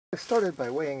I started by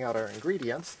weighing out our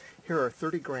ingredients. Here are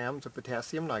 30 grams of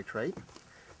potassium nitrate,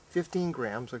 15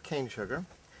 grams of cane sugar,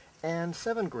 and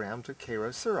 7 grams of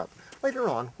Karo syrup. Later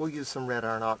on, we'll use some red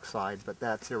iron oxide, but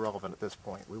that's irrelevant at this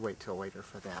point. We wait till later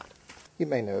for that. You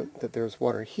may note that there's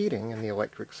water heating in the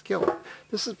electric skillet.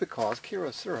 This is because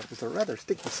Karo syrup is a rather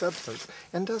sticky substance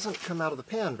and doesn't come out of the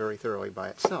pan very thoroughly by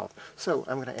itself. So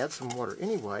I'm going to add some water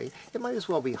anyway. It might as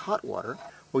well be hot water.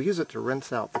 We'll use it to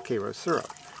rinse out the Karo syrup.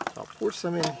 So I'll pour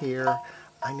some in here.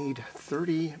 I need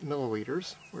 30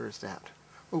 milliliters. Where is that?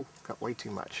 Oh, got way too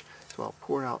much. So I'll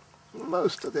pour out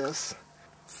most of this.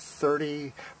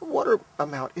 30. Water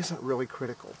amount isn't really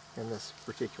critical in this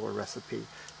particular recipe.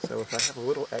 So if I have a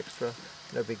little extra,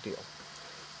 no big deal.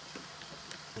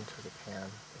 Into the pan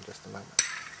in just a moment.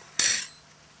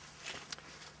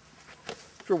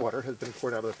 Extra water has been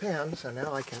poured out of the pan, so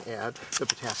now I can add the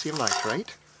potassium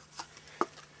nitrate,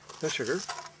 the sugar,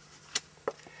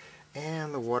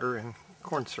 and the water and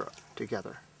corn syrup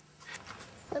together.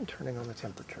 I'm turning on the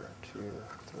temperature to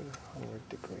 300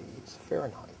 degrees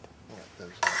Fahrenheit. Those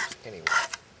helps anyway.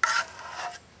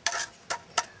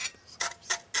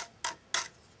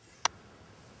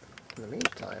 In the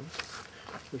meantime,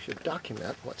 we should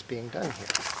document what's being done here.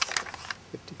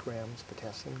 50 grams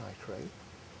potassium nitrate,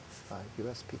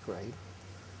 USP grade,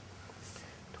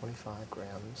 25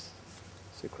 grams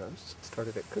sucrose.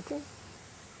 Started it cooking.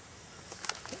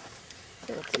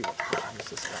 Okay, let's see what use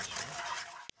this spatula.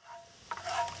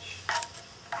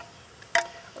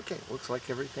 Okay, looks like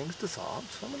everything's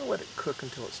dissolved, so I'm going to let it cook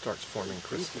until it starts forming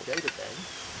crystals. Day to day.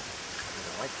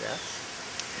 I like that.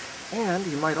 And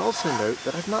you might also note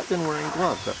that I've not been wearing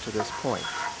gloves up to this point.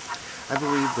 I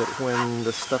believe that when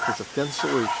the stuff is a thin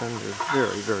solution,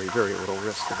 there's very little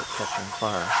risk of it catching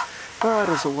fire. But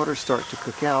as the waters start to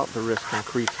cook out, the risk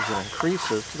increases and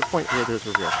increases to the point where there's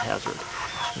a real hazard.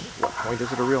 And at what point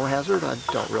is it a real hazard? I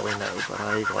don't really know, but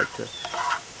I like to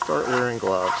start wearing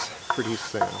gloves pretty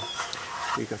soon.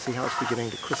 You can see how it's beginning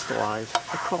to crystallize.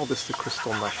 I call this the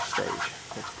crystal mush stage.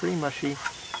 It's pretty mushy,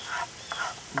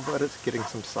 but it's getting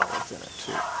some solids in it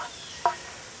too.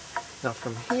 Now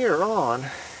from here on,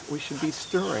 we should be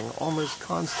stirring almost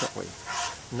constantly.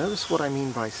 Notice what I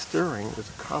mean by stirring is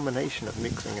a combination of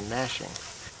mixing and mashing.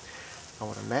 I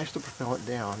want to mash the propellant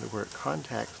down to where it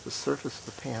contacts the surface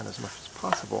of the pan as much as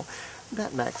possible.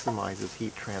 That maximizes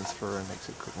heat transfer and makes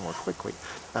it cook more quickly.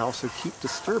 I also keep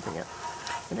disturbing it.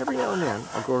 And every now and then,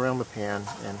 I'll go around the pan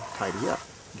and tidy up,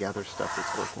 gather stuff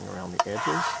that's working around the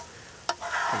edges,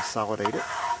 consolidate it,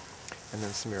 and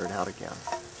then smear it out again.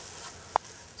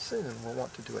 Soon, we'll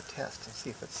want to do a test and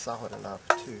see if it's solid enough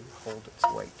to hold its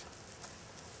weight.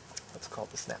 That's called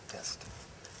the snap test,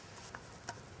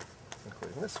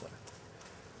 including this one.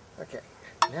 Okay,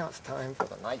 now it's time for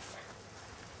the knife.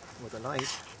 With a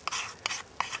knife,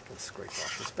 I can scrape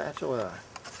off the spatula.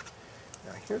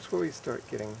 Now here's where we start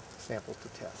getting samples to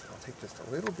test. I'll take just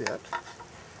a little bit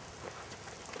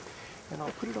and I'll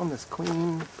put it on this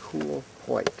clean, cool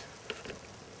plate.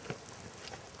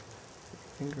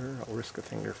 Finger, I'll risk a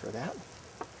finger for that.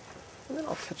 And then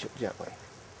I'll touch it gently.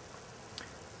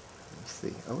 Let's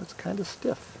see. Oh, it's kind of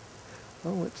stiff.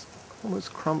 Oh, it's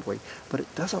almost crumbly, but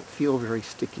it doesn't feel very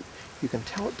sticky. You can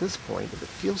tell at this point if it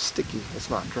feels sticky,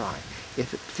 it's not dry.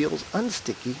 If it feels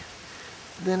unsticky,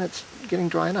 then it's getting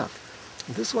dry enough.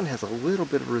 This one has a little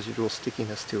bit of residual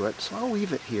stickiness to it, so I'll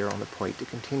leave it here on the plate to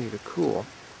continue to cool.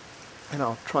 And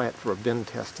I'll try it for a bend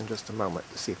test in just a moment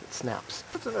to see if it snaps.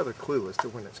 That's another clue as to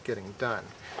when it's getting done.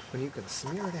 When you can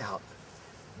smear it out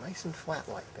nice and flat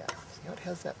like that. See how it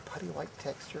has that putty-like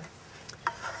texture?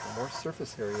 The more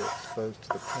surface area exposed to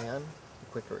the pan, the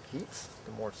quicker it heats.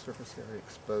 The more surface area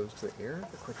exposed to the air,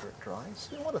 the quicker it dries.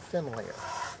 So you want a thin layer.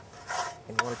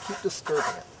 And you want to keep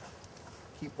disturbing it.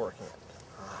 Keep working it.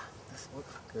 This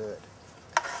looks good.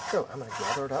 So I'm going to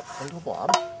gather it up into a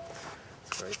blob,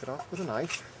 scrape it off with a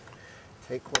knife,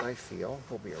 take what I feel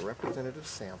will be a representative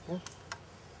sample,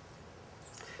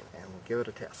 and we'll give it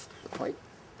a test. Right.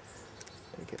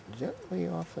 Take it gently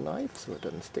off the knife so it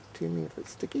doesn't stick to me if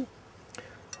it's sticky.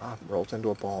 Rolls into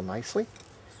a ball nicely,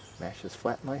 mashes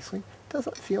flat nicely.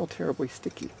 Doesn't feel terribly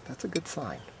sticky. That's a good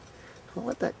sign. So I'll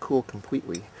let that cool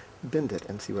completely, bend it,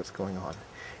 and see what's going on.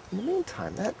 In the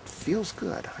meantime, that feels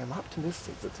good. I'm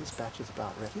optimistic that this batch is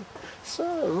about ready.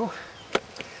 So,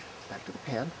 back to the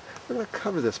pan. We're going to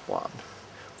cover this blob.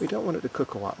 We don't want it to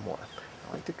cook a lot more.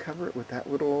 I like to cover it with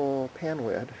that little pan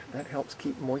lid. That helps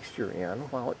keep moisture in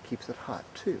while it keeps it hot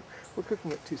too. We're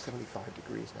cooking at 275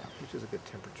 degrees now, which is a good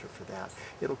temperature for that.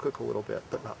 It'll cook a little bit,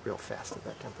 but not real fast at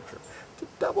that temperature. To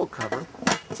double cover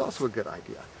is also a good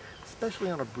idea,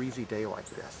 especially on a breezy day like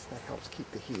this. That helps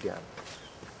keep the heat in.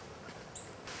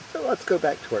 So let's go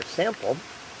back to our sample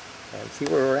and see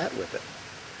where we're at with it.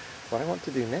 What I want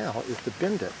to do now is to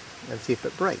bend it and see if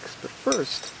it breaks. But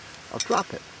first, I'll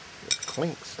drop it. It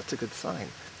clinks. That's a good sign.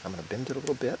 I'm going to bend it a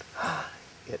little bit.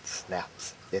 It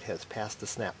snaps. It has passed the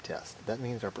snap test. That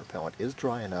means our propellant is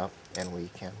dry enough and we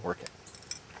can work it.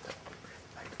 So,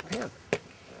 back to the pan.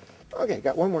 Okay,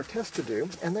 got one more test to do,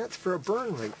 and that's for a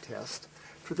burn rate test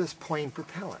for this plain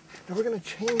propellant. Now we're going to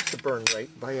change the burn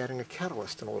rate by adding a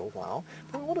catalyst in a little while,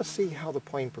 but I want to see how the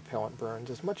plain propellant burns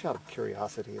as much out of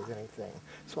curiosity as anything.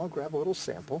 So I'll grab a little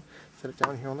sample, set it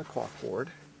down here on the cloth board,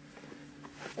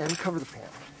 and cover the pan.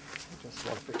 I just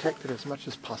want to protect it as much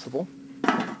as possible,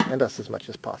 and us as much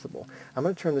as possible. I'm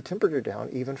going to turn the temperature down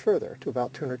even further to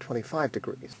about 225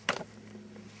 degrees.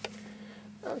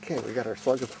 Okay, we got our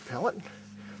slug of propellant.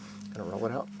 Going to roll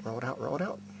it out, roll it out, roll it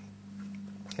out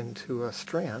into a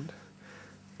strand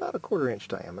about a 1/4 inch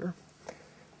diameter.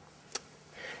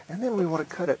 And then we want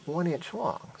to cut it 1 inch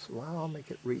long. So I'll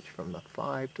make it reach from the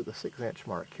 5 to the 6 inch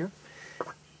mark here.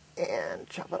 And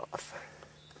chop it off.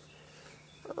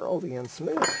 Roll the end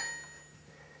smooth.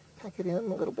 Pack it in a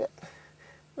little bit.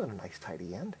 With a nice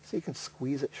tidy end. So you can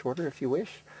squeeze it shorter if you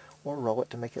wish, or roll it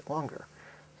to make it longer.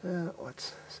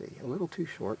 Let's see, a little too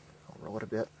short. I'll roll it a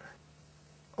bit.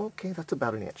 Okay, that's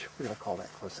about 1 inch. We're going to call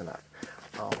that close enough.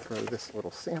 I'll throw this little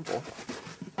sample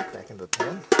back into the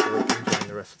pan so we can join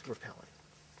the rest of the propellant.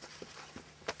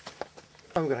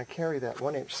 I'm going to carry that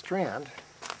 1 inch strand,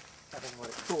 having let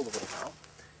it cool a little while,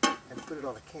 and put it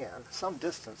on a can some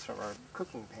distance from our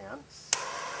cooking pan.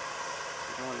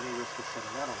 We don't want any risk of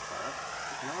setting that on fire.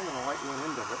 Now I'm going to light one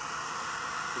end of it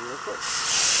real quick.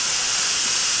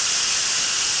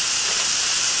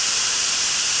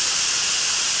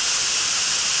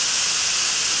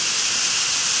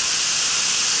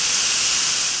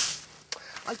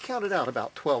 I counted out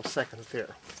about 12 seconds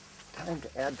there. Time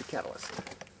to add the catalyst.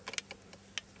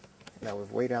 Now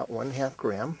we've weighed out 1/2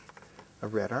 gram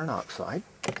of red iron oxide.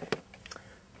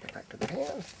 Get back to the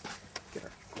pan. Get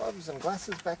our gloves and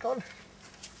glasses back on.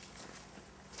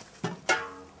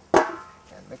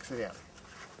 And mix it in. There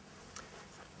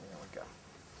we go.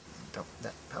 Dump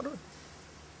that powder.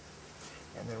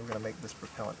 And then we're going to make this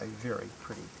propellant a very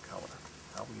pretty color.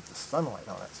 I'll leave the sunlight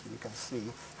on it so you can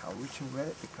see how rich and red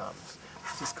it becomes.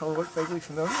 Does this color look vaguely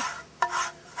familiar?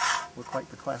 Look like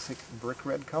the classic brick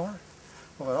red color?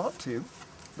 Well, it ought to,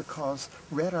 because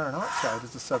red iron oxide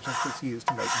is the substance that's used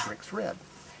to make bricks red.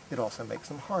 It also makes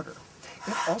them harder.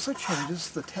 It also changes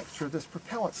the texture of this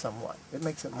propellant somewhat. It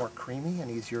makes it more creamy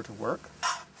and easier to work.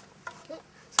 Okay,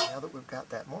 so now that we've got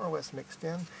that more or less mixed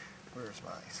in, where's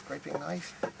my scraping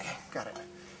knife? Okay, got it.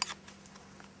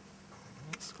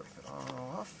 Scrape it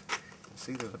all off. You can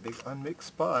see there's a big unmixed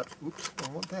spot. Oops,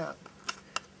 don't want that.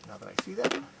 Now that I see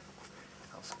that,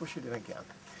 I'll squish it in again.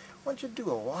 I want you to do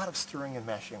a lot of stirring and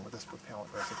mashing with this propellant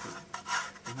recipe.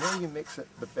 The more you mix it,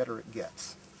 the better it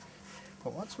gets.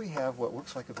 But once we have what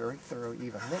looks like a very thorough,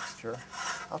 even mixture,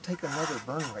 I'll take another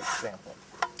burn rate sample.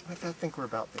 In fact, I think we're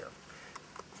about there.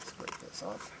 Scrape this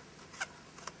off.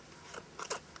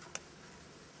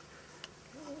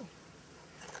 Okay.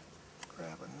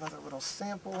 Grab another little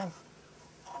sample,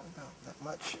 about that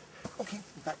much. Okay,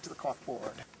 back to the cloth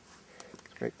board.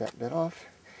 Scrape that bit off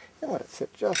and let it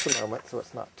sit just a moment so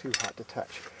it's not too hot to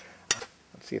touch.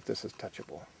 Let's see if this is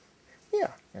touchable.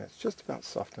 Yeah, and it's just about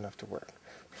soft enough to work.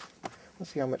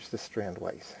 Let's see how much this strand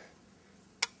weighs.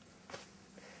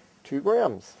 2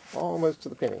 grams, almost to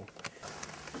the penny.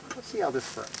 Let's see how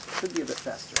this burns. It should be a bit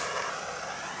faster.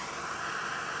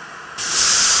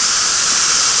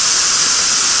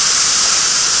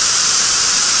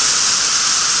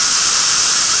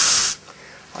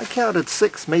 I counted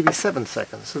 6, maybe 7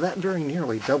 seconds, so that very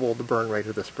nearly doubled the burn rate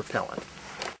of this propellant.